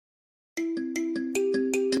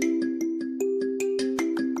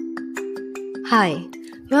Hi,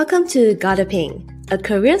 welcome to Gotta Ping, a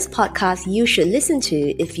careers podcast you should listen to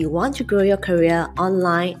if you want to grow your career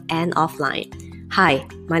online and offline. Hi,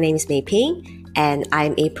 my name is Mei Ping, and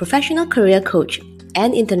I'm a professional career coach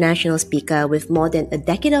and international speaker with more than a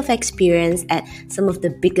decade of experience at some of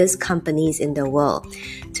the biggest companies in the world.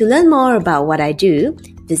 To learn more about what I do,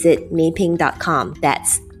 visit meiping.com.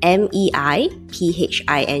 That's meiping.com.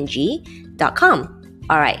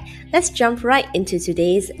 Alright, let's jump right into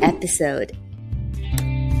today's episode.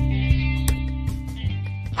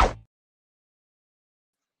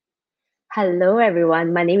 Hello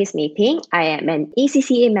everyone, my name is Mei Ping. I am an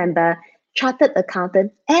ACCA member, chartered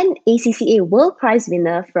accountant, and ACCA World Prize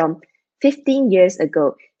winner from 15 years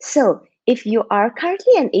ago. So if you are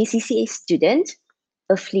currently an ACCA student,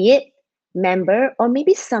 affiliate, member, or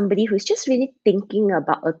maybe somebody who's just really thinking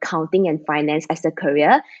about accounting and finance as a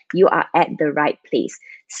career, you are at the right place.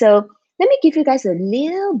 So let me give you guys a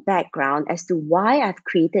little background as to why I've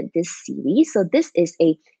created this series. So this is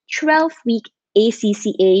a 12-week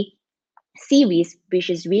ACCA series, which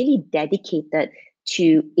is really dedicated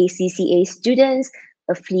to ACCA students,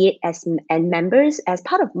 affiliate and members as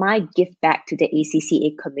part of my give back to the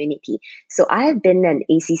ACCA community. So I have been an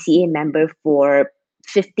ACCA member for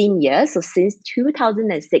 15 years, so since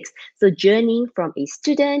 2006. So journeying from a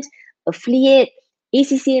student, affiliate,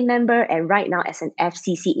 ACCA member, and right now as an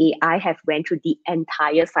FCCA, I have went through the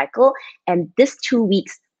entire cycle. And this 12-week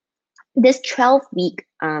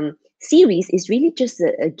series is really just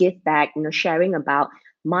a give back, sharing about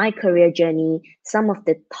my career journey, some of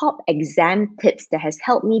the top exam tips that has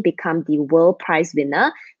helped me become the World Prize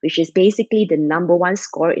winner, which is basically the #1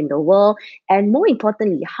 score in the world, and more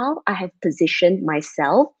importantly, how I have positioned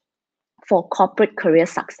myself for corporate career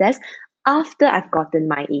success after I've gotten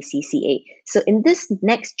my ACCA. So in this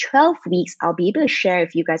next 12 weeks, I'll be able to share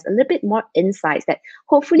with you guys a little bit more insights that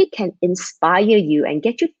hopefully can inspire you and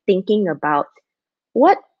get you thinking about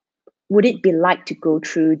what would it be like to go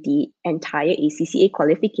through the entire ACCA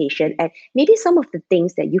qualification, and maybe some of the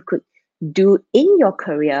things that you could do in your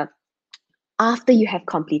career after you have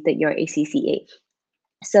completed your ACCA.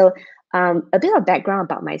 So a bit of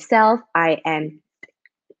background about myself. I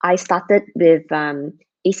started with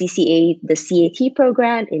ACCA, the CAT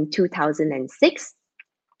program in 2006.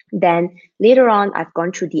 Then later on, I've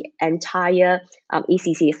gone through the entire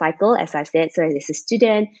ACCA cycle, as I said, so as a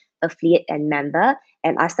student, affiliate, and member,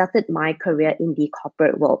 and I started my career in the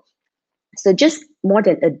corporate world. So just more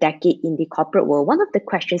than a decade in the corporate world, one of the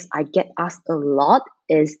questions I get asked a lot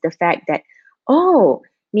is the fact that, oh,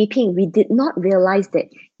 Mei Ping, we did not realize that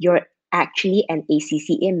you're actually an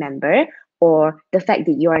ACCA member, or the fact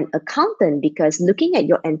that you're an accountant, because looking at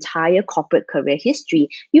your entire corporate career history,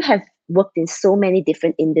 you have worked in so many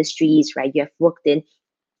different industries, right? You have worked in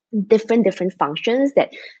different functions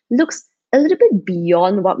that looks a little bit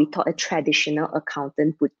beyond what we thought a traditional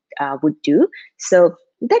accountant would do. So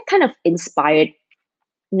that kind of inspired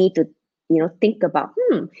me to think about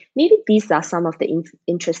maybe these are some of the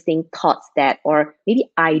interesting thoughts that, or maybe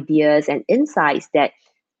ideas and insights that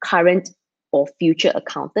current or future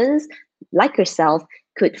accountants like yourself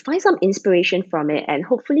could find some inspiration from it, and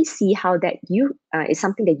hopefully see how that is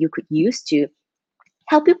something that you could use to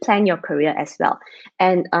help you plan your career as well.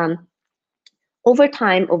 And over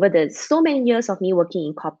time, over the so many years of me working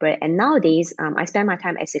in corporate, and nowadays I spend my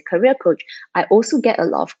time as a career coach, I also get a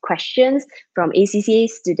lot of questions from ACCA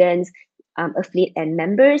students, affiliate, and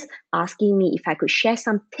members asking me if I could share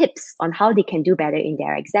some tips on how they can do better in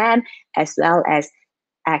their exam, as well as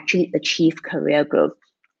actually achieve career growth.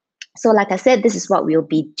 So like I said, this is what we'll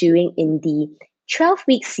be doing in the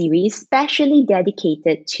 12-week series, specially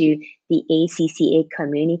dedicated to the ACCA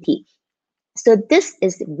community. So this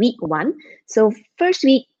is week 1. So first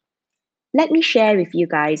week, let me share with you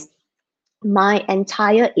guys my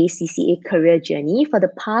entire ACCA career journey for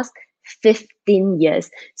the past 15 years.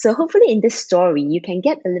 So hopefully in this story, you can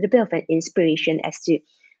get a little bit of an inspiration as to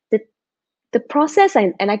the process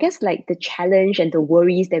and I guess like the challenge and the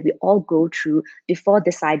worries that we all go through before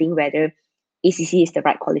deciding whether ACCA is the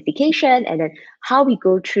right qualification, and then how we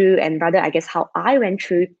go through, and rather I guess how I went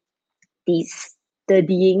through the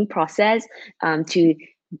studying process to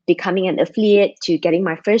becoming an affiliate, to getting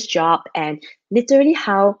my first job, and literally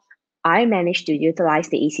how I managed to utilize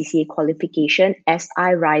the ACCA qualification as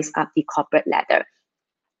I rise up the corporate ladder.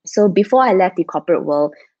 So before I left the corporate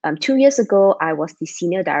world, 2 years ago, I was the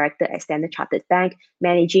senior director at Standard Chartered Bank,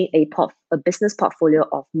 managing a business portfolio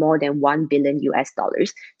of more than $1 billion US.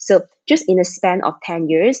 So just in a span of 10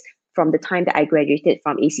 years, from the time that I graduated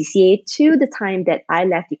from ACCA to the time that I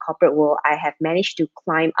left the corporate world, I have managed to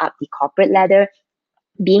climb up the corporate ladder,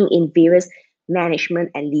 being in various management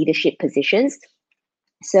and leadership positions.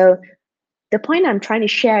 So the point I'm trying to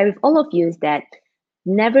share with all of you is that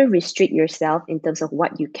never restrict yourself in terms of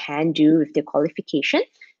what you can do with the qualification.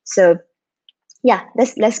 So yeah,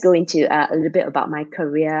 let's go into a little bit about my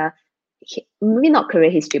career, maybe not career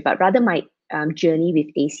history, but rather my journey with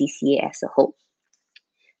ACCA as a whole.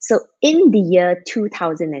 So in the year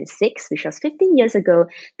 2006, which was 15 years ago,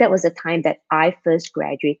 that was the time that I first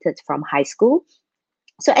graduated from high school.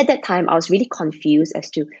 So at that time, I was really confused as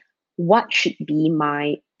to what should be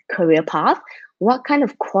my career path, what kind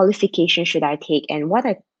of qualification should I take, and what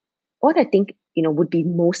I think would be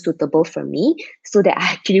most suitable for me, so that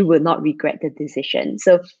I actually will not regret the decision.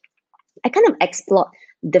 So I kind of explored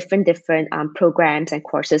different programs and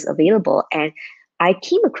courses available, and I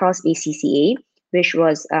came across ACCA, which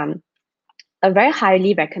was a very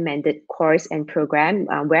highly recommended course and program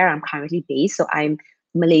where I'm currently based. So I'm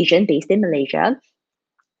Malaysian, based in Malaysia.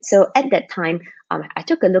 So at that time, I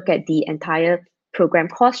took a look at the entire program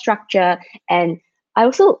course structure, and I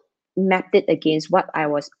also mapped it against what I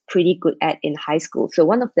was pretty good at in high school. So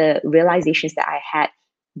one of the realizations that I had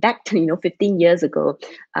back to 15 years ago,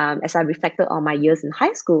 as I reflected on my years in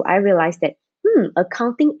high school, I realized that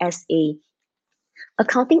accounting as a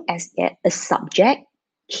subject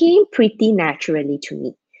came pretty naturally to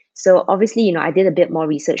me. So obviously, I did a bit more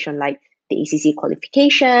research on like the ACCA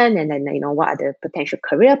qualification, and then what are the potential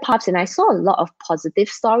career paths, and I saw a lot of positive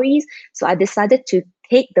stories. So I decided to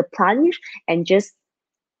take the plunge and just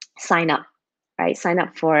sign up, right? Sign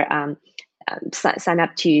up for sign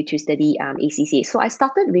up to study ACCA. So I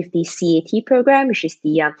started with the CAT program, which is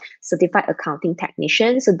the Certified Accounting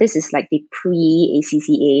Technician. So this is like the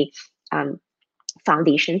pre-ACCA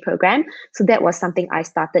foundation program. So that was something I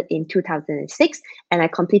started in 2006, and I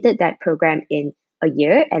completed that program in a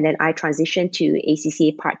year, and then I transitioned to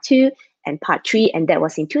ACCA Part 2 and Part 3, and that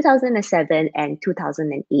was in 2007 and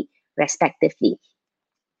 2008 respectively.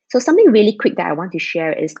 So something really quick that I want to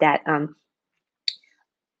share is that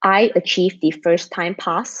I achieved the first attempt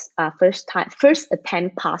pass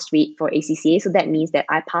rate for ACCA. So that means that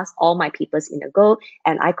I passed all my papers in a go,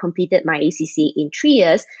 and I completed my ACCA in 3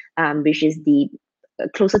 years, which is the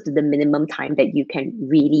closer to the minimum time that you can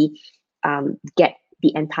really get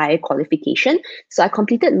the entire qualification. So I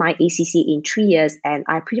completed my ACCA in 3 years, and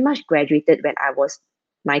I pretty much graduated when I was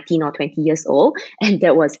 19 or 20 years old, and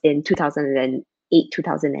that was in 2008,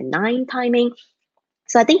 2009 timing.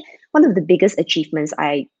 So I think one of the biggest achievements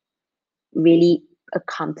I really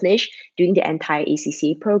accomplished during the entire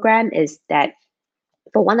ACCA program is that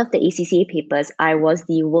for one of the ACCA papers, I was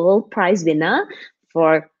the world prize winner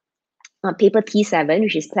for paper T7,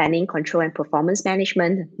 which is Planning, Control, and Performance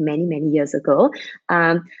Management, many, many years ago.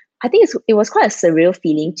 I think it was quite a surreal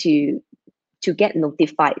feeling to get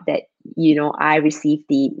notified that, I received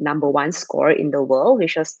the #1 score in the world,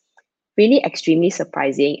 which was really extremely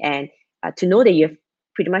surprising. And to know that you've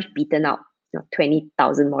pretty much beaten out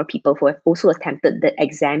 20,000 more people who have also attempted the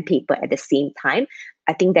exam paper at the same time,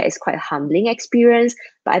 I think that is quite a humbling experience.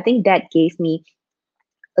 But I think that gave me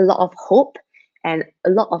a lot of hope and a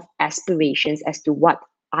lot of aspirations as to what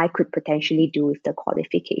I could potentially do with the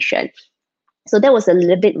qualification. So that was a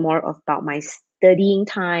little bit more about my studying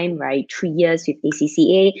time, right? 3 years with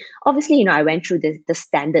ACCA. Obviously, I went through the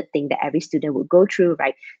standard thing that every student would go through,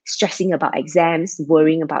 right? Stressing about exams,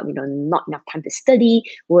 worrying about, not enough time to study,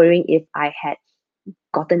 worrying if I had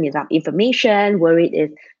gotten enough information, worried if,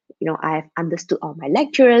 I've understood all my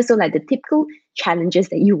lecturers. So like the typical challenges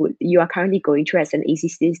that you are currently going through as an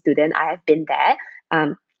ACCA student, I have been there.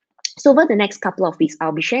 So over the next couple of weeks,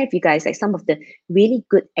 I'll be sharing with you guys like some of the really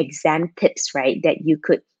good exam tips, right, that you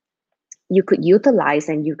could utilize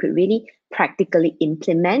and you could really practically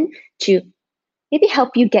implement to maybe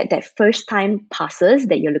help you get that first time passes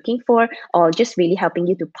that you're looking for, or just really helping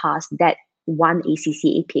you to pass that one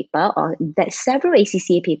ACCA paper or that several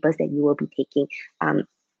ACCA papers that you will be taking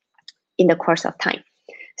in the course of time.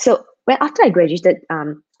 So after I graduated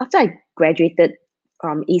from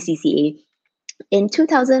ACCA, in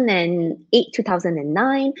 2008,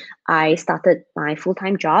 2009, I started my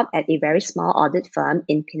full-time job at a very small audit firm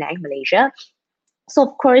in Penang, Malaysia. So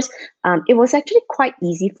of course, it was actually quite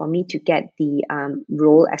easy for me to get the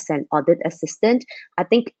role as an audit assistant. I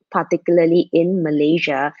think particularly in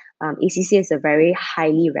Malaysia, ACCA is a very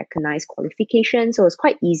highly recognized qualification. So it's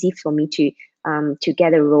quite easy for me to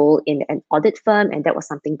get a role in an audit firm. And that was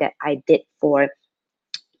something that I did for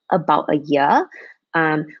about a year.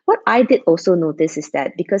 What I did also notice is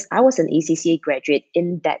that because I was an ACCA graduate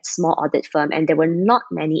in that small audit firm, and there were not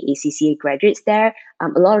many ACCA graduates there,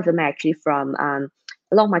 a lot of them are actually from,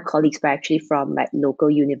 a lot of my colleagues were actually from like local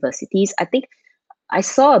universities. I think I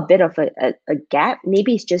saw a bit of a gap.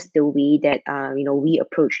 Maybe it's just the way that we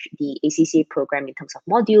approach the ACCA program in terms of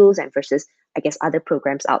modules and versus, I guess, other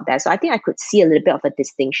programs out there. So I think I could see a little bit of a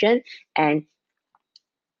distinction. And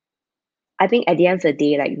I think at the end of the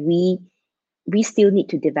day, like we still need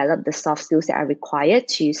to develop the soft skills that are required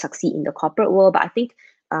to succeed in the corporate world. But I think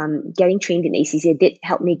getting trained in ACCA did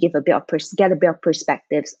help me give a bit of get a bit of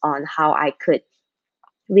perspectives on how I could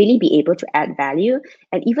really be able to add value.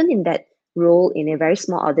 And even in that role in a very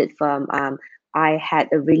small audit firm, I had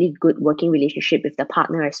a really good working relationship with the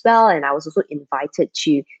partner as well. And I was also invited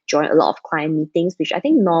to join a lot of client meetings, which I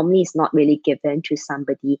think normally is not really given to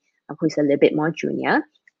somebody who's a little bit more junior.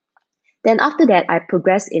 Then after that, I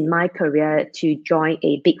progressed in my career to join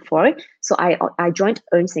a Big Four. So I joined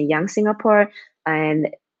Ernst & Young Singapore. And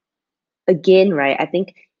again, right, I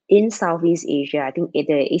think in Southeast Asia, I think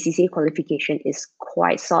the ACCA qualification is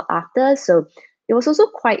quite sought after. So it was also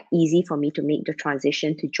quite easy for me to make the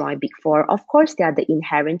transition to join Big Four. Of course, there are the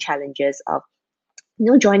inherent challenges of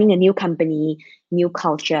joining a new company, new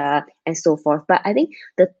culture, and so forth. But I think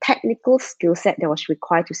the technical skill set that was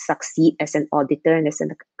required to succeed as an auditor and as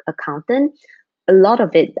an accountant, a lot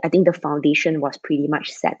of it, I think the foundation was pretty much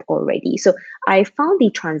set already. So I found the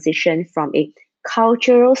transition from a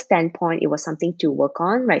cultural standpoint, it was something to work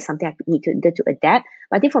on, right? Something I needed to adapt.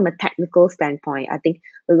 But I think from a technical standpoint, I think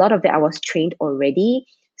a lot of it I was trained already.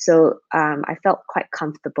 So I felt quite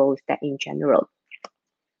comfortable with that in general.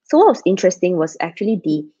 So what was interesting was actually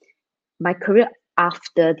my career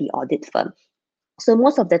after the audit firm. So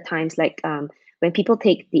most of the times, like when people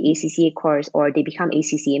take the ACCA course or they become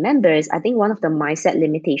ACCA members, I think one of the mindset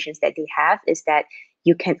limitations that they have is that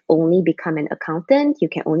you can only become an accountant, you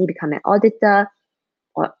can only become an auditor,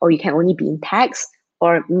 or you can only be in tax,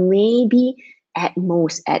 or maybe at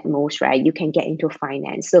most, right, you can get into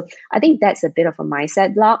finance. So I think that's a bit of a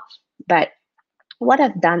mindset block. But what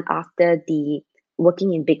I've done after the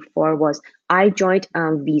working in Big Four was I joined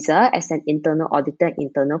Visa as an internal auditor,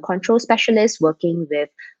 internal control specialist, working with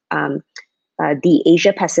the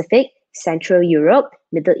Asia Pacific, Central Europe,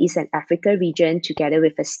 Middle East and Africa region, together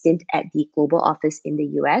with a stint at the global office in the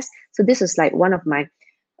US. So this was like one of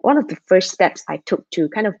the first steps I took to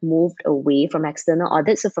kind of move away from external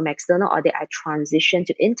audit. So from external audit, I transitioned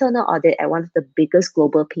to internal audit at one of the biggest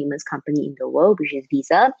global payments company in the world, which is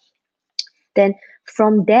Visa. Then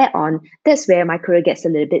from there on, that's where my career gets a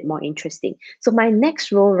little bit more interesting. So my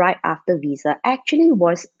next role right after Visa actually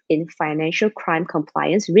was in financial crime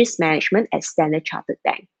compliance risk management at Standard Chartered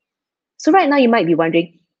Bank. So right now you might be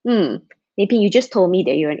wondering, maybe you just told me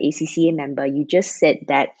that you're an ACCA member. You just said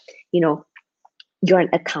that, you're an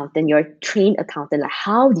accountant, you're a trained accountant. Like,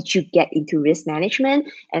 how did you get into risk management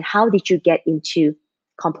and how did you get into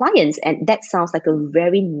compliance? And that sounds like a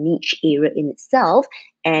very niche area in itself.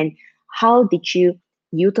 And how did you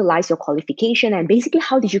utilize your qualification? And basically,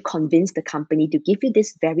 how did you convince the company to give you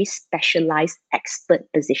this very specialized expert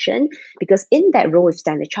position? Because in that role with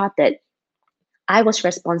Standard Chartered, I was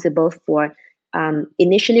responsible for,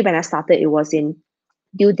 initially when I started, it was in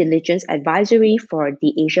due diligence advisory for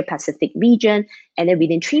the Asia Pacific region. And then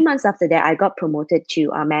within 3 months after that, I got promoted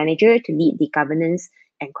to a manager to lead the governance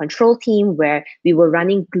and control team, where we were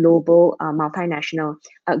running global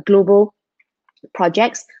global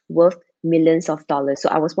projects worth millions of dollars. So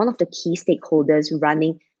I was one of the key stakeholders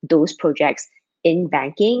running those projects in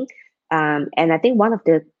banking. And I think one of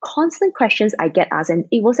the constant questions I get asked, and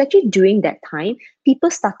it was actually during that time,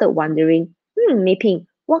 people started wondering, Mei Ping,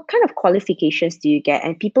 what kind of qualifications do you get?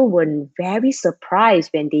 And people were very surprised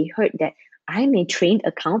when they heard that I'm a trained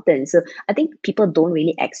accountant. So I think people don't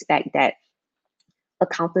really expect that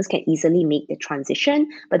accountants can easily make the transition.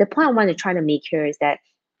 But the point I want to try to make here is that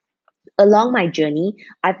along my journey,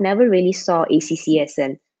 I've never really saw ACCA as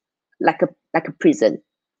like a prison,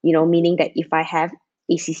 meaning that if I have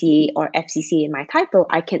ACCA or FCCA in my title,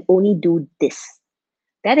 I can only do this.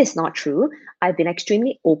 That is not true. I've been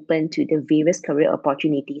extremely open to the various career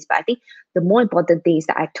opportunities, but I think the more important thing is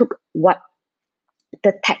that I took what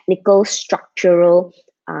the technical structural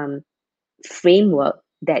framework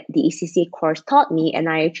that the ACCA course taught me, and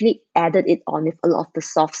I actually added it on with a lot of the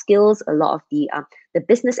soft skills, a lot of the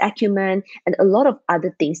business acumen, and a lot of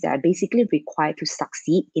other things that are basically required to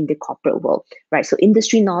succeed in the corporate world, right? So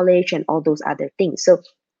industry knowledge and all those other things. So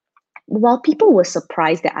while people were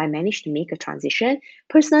surprised that I managed to make a transition,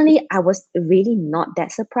 personally, I was really not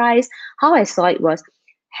that surprised. How I saw it was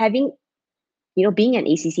having, being an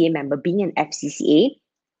ACCA member, being an FCCA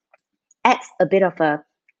adds a bit of a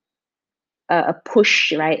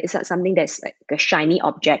push, right? It's not something that's like a shiny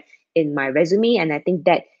object in my resume. And I think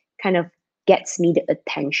that kind of gets me the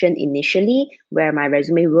attention initially, where my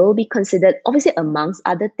resume will be considered, obviously amongst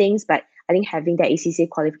other things, but I think having that ACCA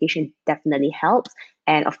qualification definitely helps.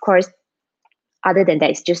 And of course, other than that,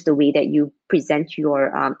 it's just the way that you present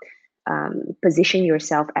your position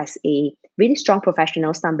yourself as a really strong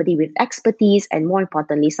professional, somebody with expertise, and more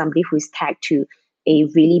importantly, somebody who is tagged to a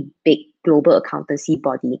really big global accountancy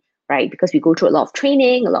body, right? Because we go through a lot of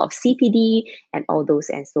training, a lot of CPD, and all those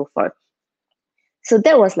and so forth. So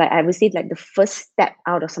that was like, I would say, like the first step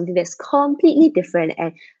out of something that's completely different.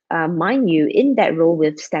 And mind you, in that role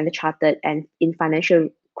with Standard Chartered and in financial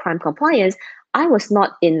crime compliance, I was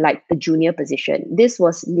not in like a junior position. This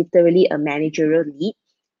was literally a managerial lead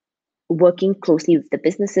working closely with the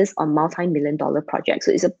businesses on multi-million dollar projects.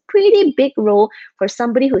 So it's a pretty big role for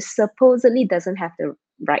somebody who supposedly doesn't have the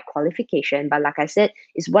right qualification. But like I said,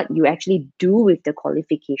 it's what you actually do with the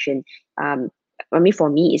qualification. I mean, for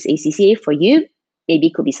me, it's ACCA. For you, maybe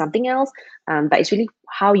it could be something else. But it's really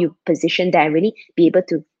how you position that and really be able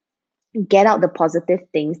to get out the positive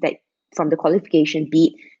things that from the qualification,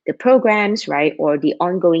 be it the programs, right, or the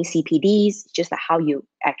ongoing CPDs, just like how you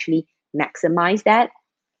actually maximize that.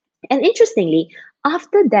 And interestingly,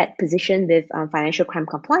 after that position with financial crime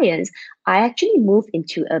compliance, I actually moved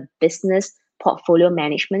into a business portfolio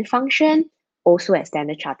management function, also at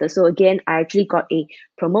Standard Chartered. So again, I actually got a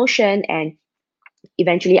promotion and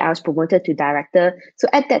eventually I was promoted to director. So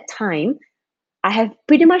at that time, I have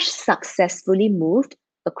pretty much successfully moved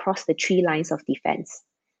across the three lines of defense.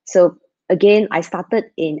 So again, I started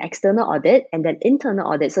in external audit and then internal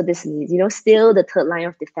audit. So this is, still the third line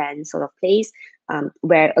of defense sort of place,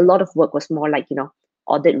 where a lot of work was more like,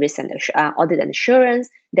 audit risk and audit and assurance.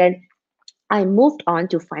 Then I moved on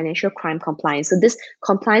to financial crime compliance. So this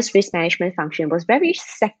compliance risk management function was very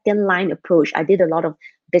second line approach. I did a lot of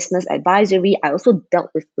business advisory. I also dealt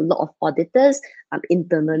with a lot of auditors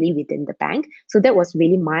internally within the bank. So that was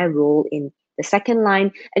really my role in the second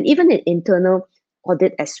line, and even in internal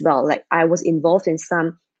audit as well. Like I was involved in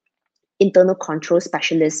some internal control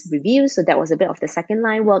specialist reviews. So that was a bit of the second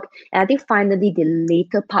line work. And I think finally the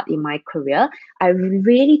later part in my career, I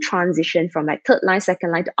really transitioned from like third line,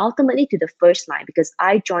 second line to ultimately to the first line because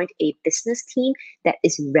I joined a business team that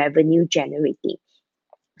is revenue generating.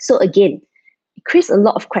 So again, it creates a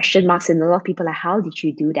lot of question marks and a lot of people are like, how did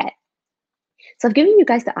you do that? So I've given you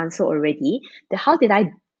guys the answer already. The how did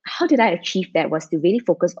I achieve that was to really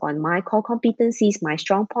focus on my core competencies, my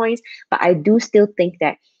strong points, but I do still think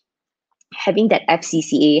that having that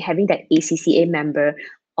FCCA, having that ACCA member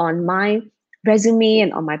on my resume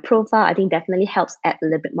and on my profile, I think definitely helps add a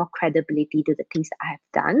little bit more credibility to the things that I have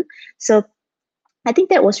done. So I think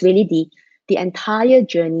that was really the entire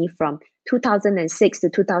journey from 2006 to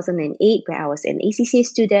 2008, where I was an ACCA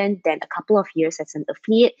student, then a couple of years as an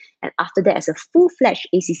affiliate, and after that as a full-fledged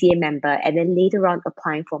ACCA member, and then later on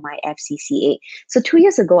applying for my FCCA. So 2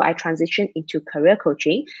 years ago, I transitioned into career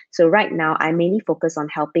coaching. So right now, I mainly focus on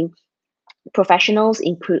helping professionals,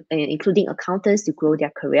 including accountants, to grow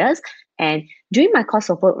their careers. And during my course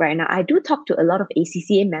of work right now, I do talk to a lot of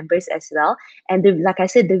ACCA members as well. And like I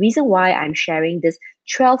said, the reason why I'm sharing this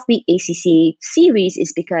 12-week ACCA series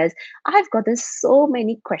is because I've gotten so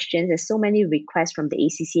many questions and so many requests from the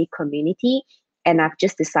ACCA community. And I've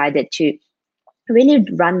just decided to really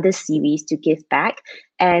run this series to give back.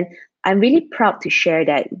 And I'm really proud to share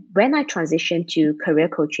that when I transitioned to career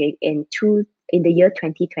coaching in the year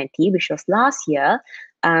 2020, which was last year,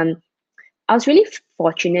 I was really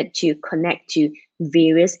fortunate to connect to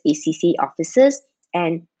various ACCA officers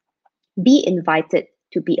and be invited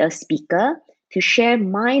to be a speaker to share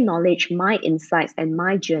my knowledge, my insights, and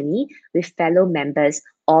my journey with fellow members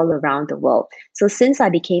all around the world. So since I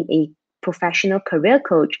became a professional career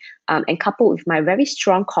coach and coupled with my very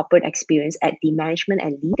strong corporate experience at the management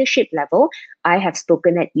and leadership level, I have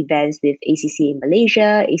spoken at events with ACCA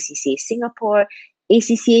Malaysia, ACCA Singapore,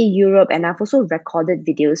 ACCA Europe, and I've also recorded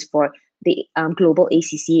videos for the global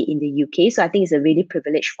ACCA in the UK. So I think it's a really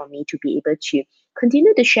privilege for me to be able to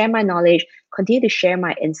continue to share my knowledge, continue to share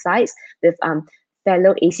my insights with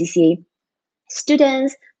fellow ACCA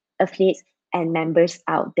students, affiliates, and members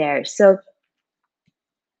out there. So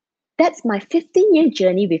that's my 15-year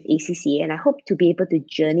journey with ACCA, and I hope to be able to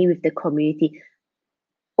journey with the community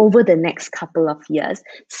over the next couple of years.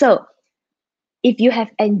 So if you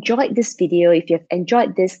have enjoyed this video, if you have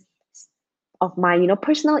enjoyed this of my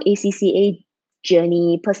personal ACCA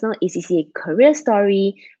journey, personal ACCA career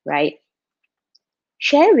story, right?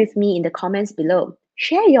 Share with me in the comments below.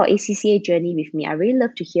 Share your ACCA journey with me. I really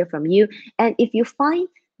love to hear from you. And if you find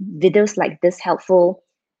videos like this helpful,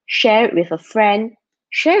 share it with a friend,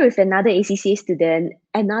 share it with another ACCA student,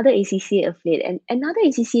 another ACCA affiliate, and another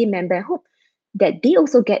ACCA member. I hope that they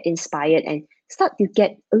also get inspired and start to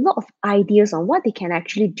get a lot of ideas on what they can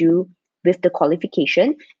actually do with the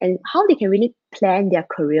qualification and how they can really plan their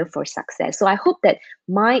career for success. So I hope that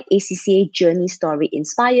my ACCA journey story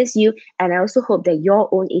inspires you, and I also hope that your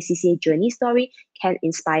own ACCA journey story can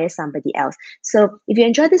inspire somebody else. So if you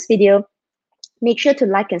enjoyed this video, make sure to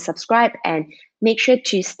like and subscribe, and make sure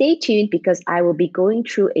to stay tuned because I will be going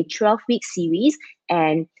through a 12-week series,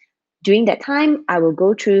 and during that time, I will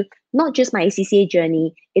go through not just my ACCA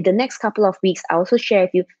journey. In the next couple of weeks, I'll also share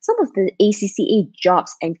with you some of the ACCA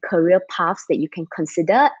jobs and career paths that you can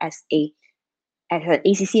consider as an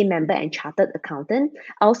ACCA member and chartered accountant.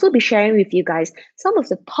 I'll also be sharing with you guys some of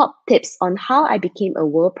the top tips on how I became a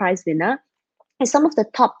World Prize winner, and some of the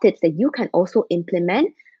top tips that you can also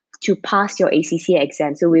implement to pass your ACCA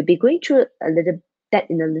exam. So we'll be going through that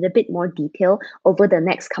in a little bit more detail over the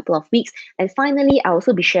next couple of weeks. And finally, I'll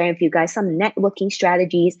also be sharing with you guys some networking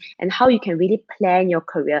strategies and how you can really plan your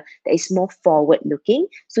career that is more forward-looking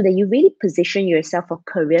so that you really position yourself for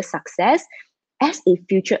career success as a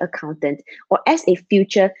future accountant or as a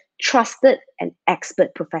future trusted and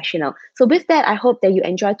expert professional. So with that, I hope that you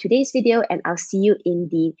enjoyed today's video, and I'll see you in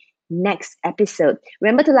the next episode.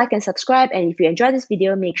 Remember to like and subscribe, and if you enjoyed this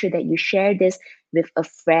video, make sure that you share this with a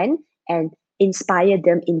friend and inspire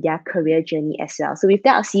them in their career journey as well. So with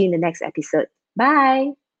that, I'll see you in the next episode.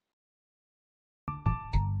 Bye.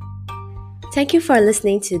 Thank you for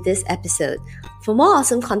listening to this episode. For more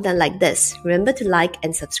awesome content like this, remember to like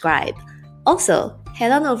and subscribe. Also,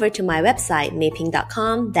 head on over to my website,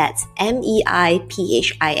 meiping.com, that's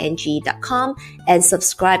meiping.com, and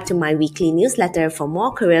subscribe to my weekly newsletter for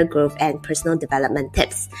more career growth and personal development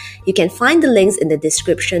tips. You can find the links in the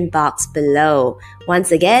description box below.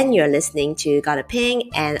 Once again, you're listening to Gotta Ping,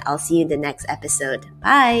 and I'll see you in the next episode.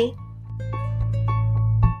 Bye!